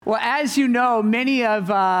Well, as you know, many of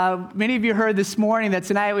you heard this morning that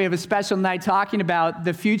tonight we have a special night talking about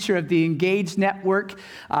the future of the Engage Network,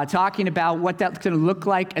 talking about what that's going to look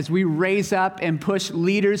like as we raise up and push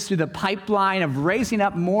leaders through the pipeline of raising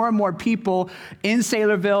up more and more people in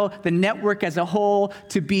Saylorville, the network as a whole,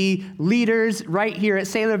 to be leaders right here at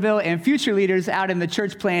Saylorville and future leaders out in the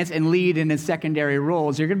church plants and lead in the secondary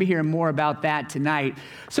roles. You're going to be hearing more about that tonight.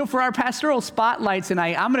 So for our pastoral spotlight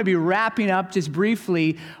tonight, I'm going to be wrapping up just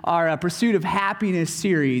briefly our Pursuit of Happiness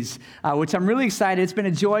series, which I'm really excited. It's been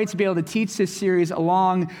a joy to be able to teach this series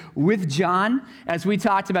along with John, as we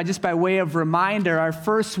talked about, just by way of reminder, our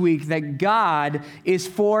first week, that God is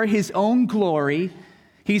for his own glory.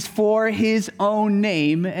 He's for his own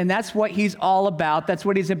name, and that's what he's all about. That's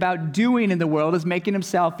what he's about doing in the world, is making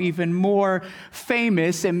himself even more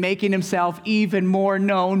famous and making himself even more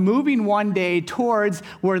known, moving one day towards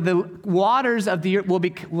where the waters of the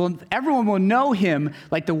earth everyone will know him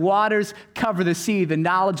like the waters cover the sea. The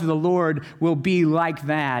knowledge of the Lord will be like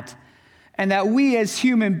that. And that we as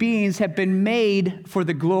human beings have been made for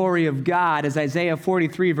the glory of God, as Isaiah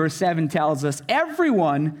 43 verse 7 tells us.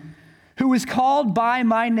 Everyone who is called by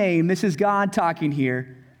my name, this is God talking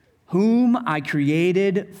here, whom I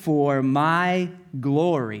created for my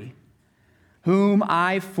glory, whom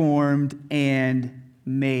I formed and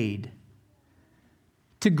made.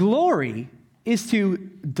 To glory is to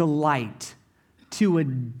delight, to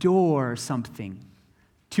adore something,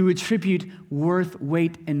 to attribute worth,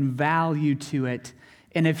 weight, and value to it.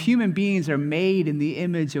 And if human beings are made in the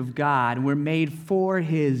image of God, and we're made for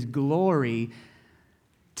his glory,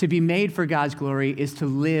 to be made for God's glory is to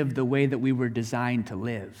live the way that we were designed to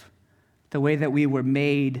live. The way that we were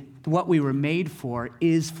made, what we were made for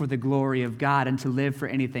is for the glory of God, and to live for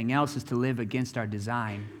anything else is to live against our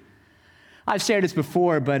design. I've shared this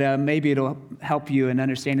before, but maybe it'll help you in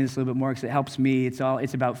understanding this a little bit more, because it helps me.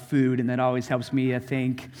 It's about food, and that always helps me, I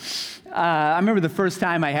think. I remember the first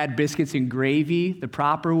time I had biscuits and gravy the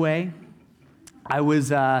proper way. I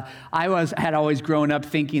had always grown up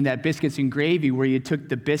thinking that biscuits and gravy, where you took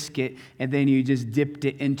the biscuit and then you just dipped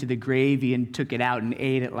it into the gravy and took it out and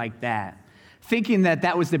ate it like that, thinking that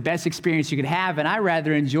that was the best experience you could have, and I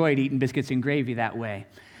rather enjoyed eating biscuits and gravy that way.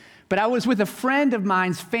 But I was with a friend of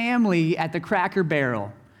mine's family at the Cracker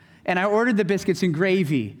Barrel, and I ordered the biscuits and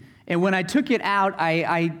gravy, and when I took it out,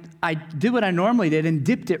 I did what I normally did and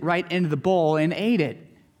dipped it right into the bowl and ate it.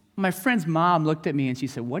 My friend's mom looked at me and she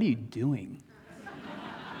said, "What are you doing?"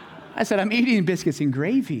 I said, "I'm eating biscuits and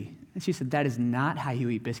gravy." And she said, "That is not how you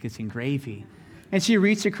eat biscuits and gravy." And she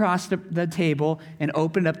reached across the table and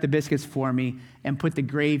opened up the biscuits for me and put the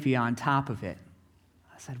gravy on top of it.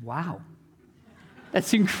 I said, "Wow,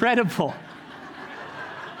 that's incredible."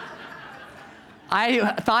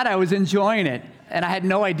 I thought I was enjoying it, and I had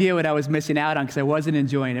no idea what I was missing out on because I wasn't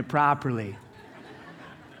enjoying it properly.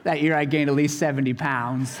 That year I gained at least 70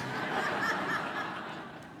 pounds.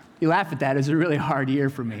 You laugh at that. It was a really hard year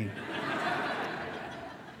for me.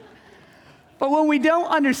 But when we don't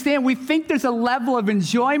understand, we think there's a level of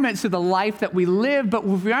enjoyment to the life that we live, but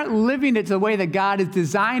if we aren't living it the way that God has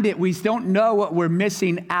designed it, we don't know what we're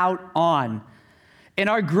missing out on. And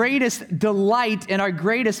our greatest delight and our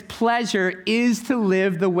greatest pleasure is to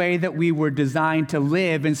live the way that we were designed to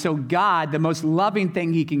live. And so God, the most loving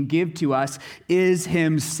thing he can give to us is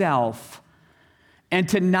himself. And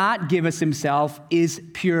to not give us himself is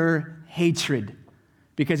pure hatred,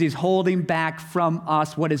 because he's holding back from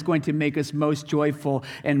us what is going to make us most joyful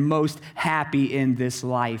and most happy in this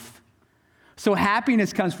life. So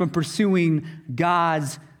happiness comes from pursuing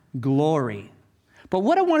God's glory. But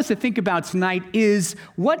what I want us to think about tonight is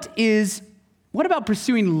what about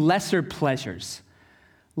pursuing lesser pleasures?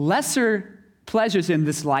 Lesser pleasures in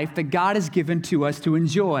this life that God has given to us to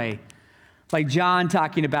enjoy. Like John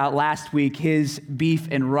talking about last week, his beef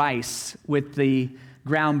and rice with the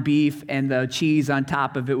ground beef and the cheese on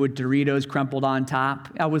top of it with Doritos crumpled on top.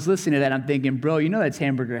 I was listening to that, I'm thinking, bro, you know that's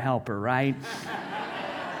Hamburger Helper, right?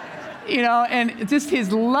 And just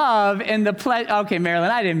his love and the pleasure. Okay,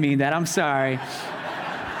 Marilyn, I didn't mean that. I'm sorry.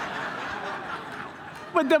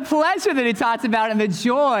 But the pleasure that he talks about and the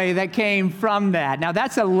joy that came from that. Now,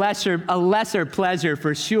 that's a lesser pleasure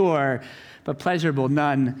for sure, but pleasurable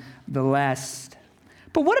nonetheless.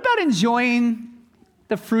 But what about enjoying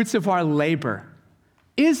the fruits of our labor?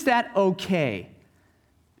 Is that okay?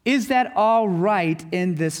 Is that all right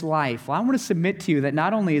in this life? Well, I want to submit to you that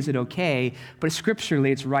not only is it okay, but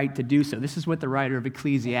scripturally it's right to do so. This is what the writer of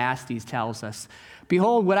Ecclesiastes tells us.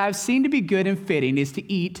 "Behold, what I've seen to be good and fitting is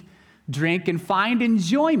to eat, drink, and find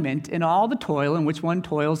enjoyment in all the toil in which one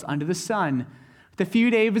toils under the sun, the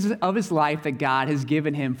few days of his life that God has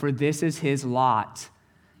given him, for this is his lot.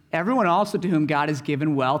 Everyone also to whom God has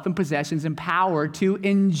given wealth and possessions and power to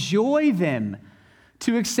enjoy them,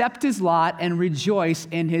 to accept his lot and rejoice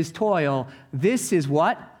in his toil. This is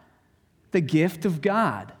what? The gift of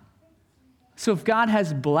God. So if God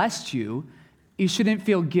has blessed you, you shouldn't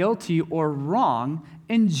feel guilty or wrong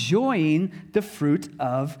enjoying the fruit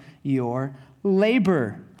of your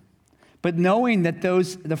labor. But knowing that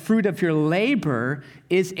the fruit of your labor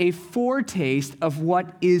is a foretaste of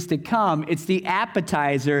what is to come. It's the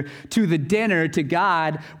appetizer to the dinner to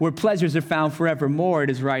God where pleasures are found forevermore at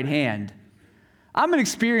his right hand. I'm an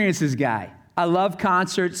experiences guy. I love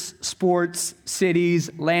concerts, sports,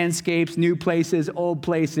 cities, landscapes, new places, old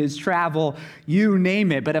places, travel, you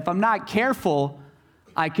name it. But if I'm not careful,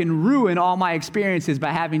 I can ruin all my experiences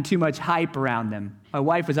by having too much hype around them. My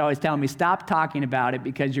wife was always telling me, stop talking about it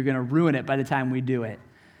because you're going to ruin it by the time we do it.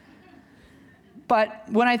 But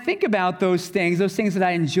when I think about those things that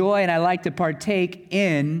I enjoy and I like to partake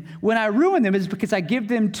in, when I ruin them, it's because I give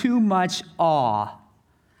them too much awe.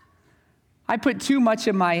 I put too much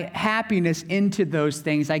of my happiness into those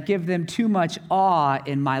things. I give them too much awe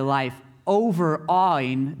in my life,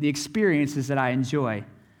 overawing the experiences that I enjoy.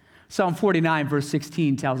 Psalm 49, verse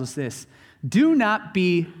 16 tells us this: do not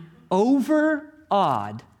be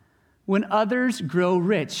overawed when others grow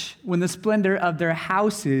rich, when the splendor of their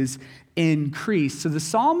houses increase. So the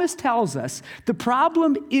psalmist tells us the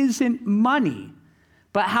problem isn't money,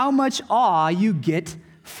 but how much awe you get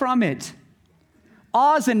from it.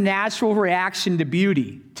 Awe is a natural reaction to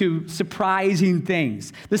beauty, to surprising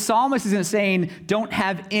things. The psalmist isn't saying don't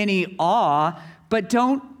have any awe, but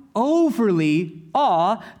don't overly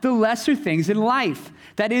awe the lesser things in life.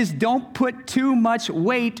 That is, don't put too much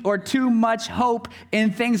weight or too much hope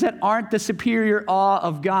in things that aren't the superior awe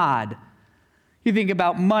of God. You think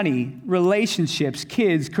about money, relationships,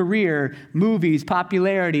 kids, career, movies,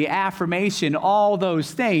 popularity, affirmation, all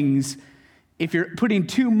those things. If you're putting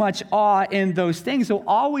too much awe in those things, they'll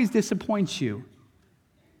always disappoint you.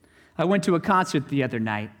 I went to a concert the other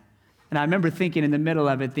night, and I remember thinking in the middle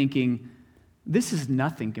of it, this is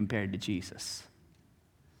nothing compared to Jesus.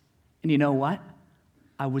 And you know what?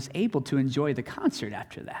 I was able to enjoy the concert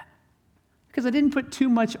after that because I didn't put too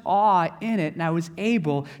much awe in it, and I was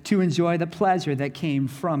able to enjoy the pleasure that came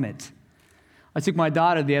from it. I took my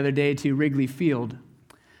daughter the other day to Wrigley Field.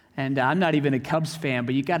 And I'm not even a Cubs fan,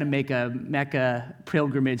 but you got to make a Mecca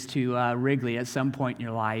pilgrimage to Wrigley at some point in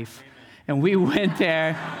your life. And we went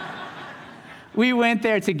there. We went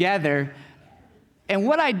there together. And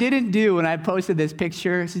what I didn't do when I posted this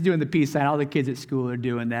picture, she's doing the peace sign. All the kids at school are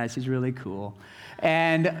doing that. She's really cool.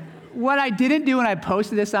 And what I didn't do when I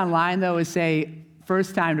posted this online, though, is say,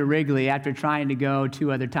 first time to Wrigley after trying to go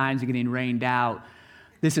 2 other times and getting rained out.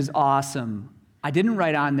 This is awesome. I didn't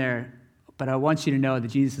write on there, but I want you to know that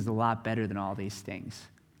Jesus is a lot better than all these things.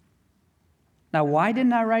 Now, why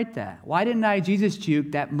didn't I write that? Why didn't I Jesus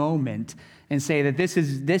juke that moment and say that this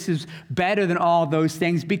is better than all those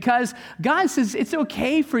things? Because God says it's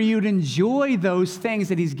okay for you to enjoy those things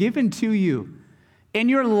that he's given to you. And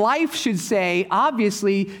your life should say,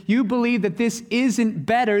 obviously, you believe that this isn't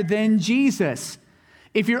better than Jesus.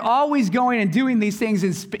 If you're always going and doing these things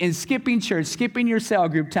and skipping church, skipping your cell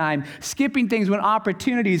group time, skipping things when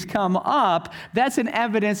opportunities come up, that's an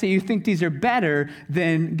evidence that you think these are better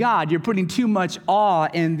than God. You're putting too much awe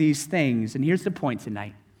in these things. And here's the point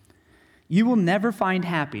tonight. You will never find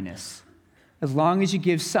happiness as long as you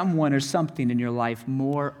give someone or something in your life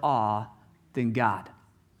more awe than God.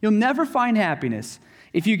 You'll never find happiness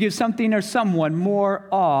if you give something or someone more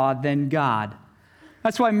awe than God.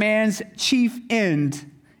 That's why man's chief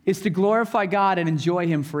end is to glorify God and enjoy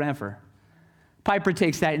him forever. Piper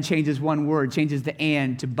takes that and changes one word, changes the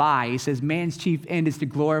and to by. He says man's chief end is to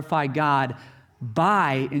glorify God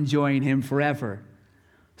by enjoying him forever.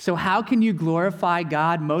 So how can you glorify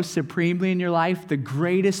God most supremely in your life? The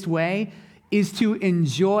greatest way is to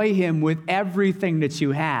enjoy him with everything that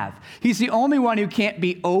you have. He's the only one who can't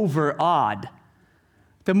be overawed.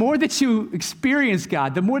 The more that you experience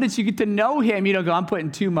God, the more that you get to know him, you don't go, I'm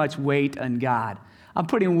putting too much weight on God. I'm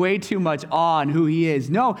putting way too much awe on who he is.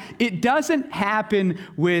 No, it doesn't happen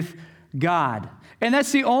with God. And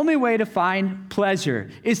that's the only way to find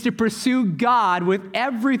pleasure, is to pursue God with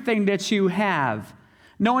everything that you have,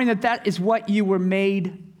 knowing that that is what you were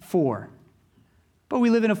made for. But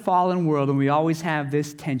we live in a fallen world, and we always have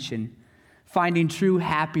this tension, finding true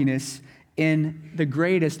happiness in the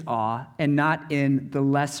greatest awe and not in the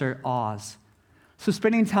lesser awes. So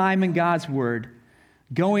spending time in God's word,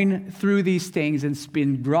 going through these things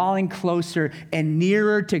and drawing closer and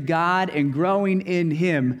nearer to God and growing in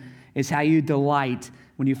him is how you delight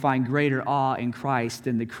when you find greater awe in Christ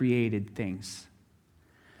than the created things.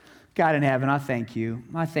 God in heaven, I thank you.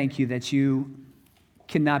 I thank you that you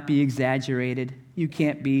cannot be exaggerated. You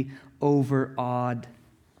can't be overawed.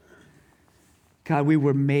 God, we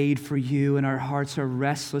were made for you, and our hearts are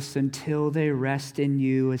restless until they rest in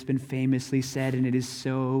you, has been famously said, and it is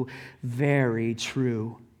so very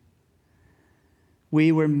true.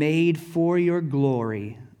 We were made for your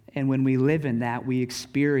glory, and when we live in that, we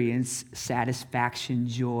experience satisfaction,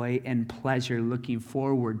 joy, and pleasure, looking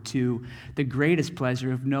forward to the greatest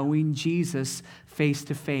pleasure of knowing Jesus face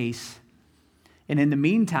to face. And in the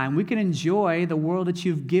meantime, we can enjoy the world that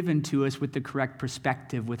you've given to us with the correct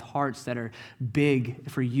perspective, with hearts that are big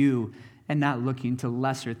for you and not looking to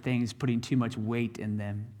lesser things, putting too much weight in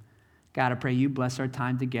them. God, I pray you bless our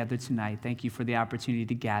time together tonight. Thank you for the opportunity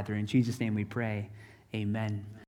to gather. In Jesus' name we pray. Amen.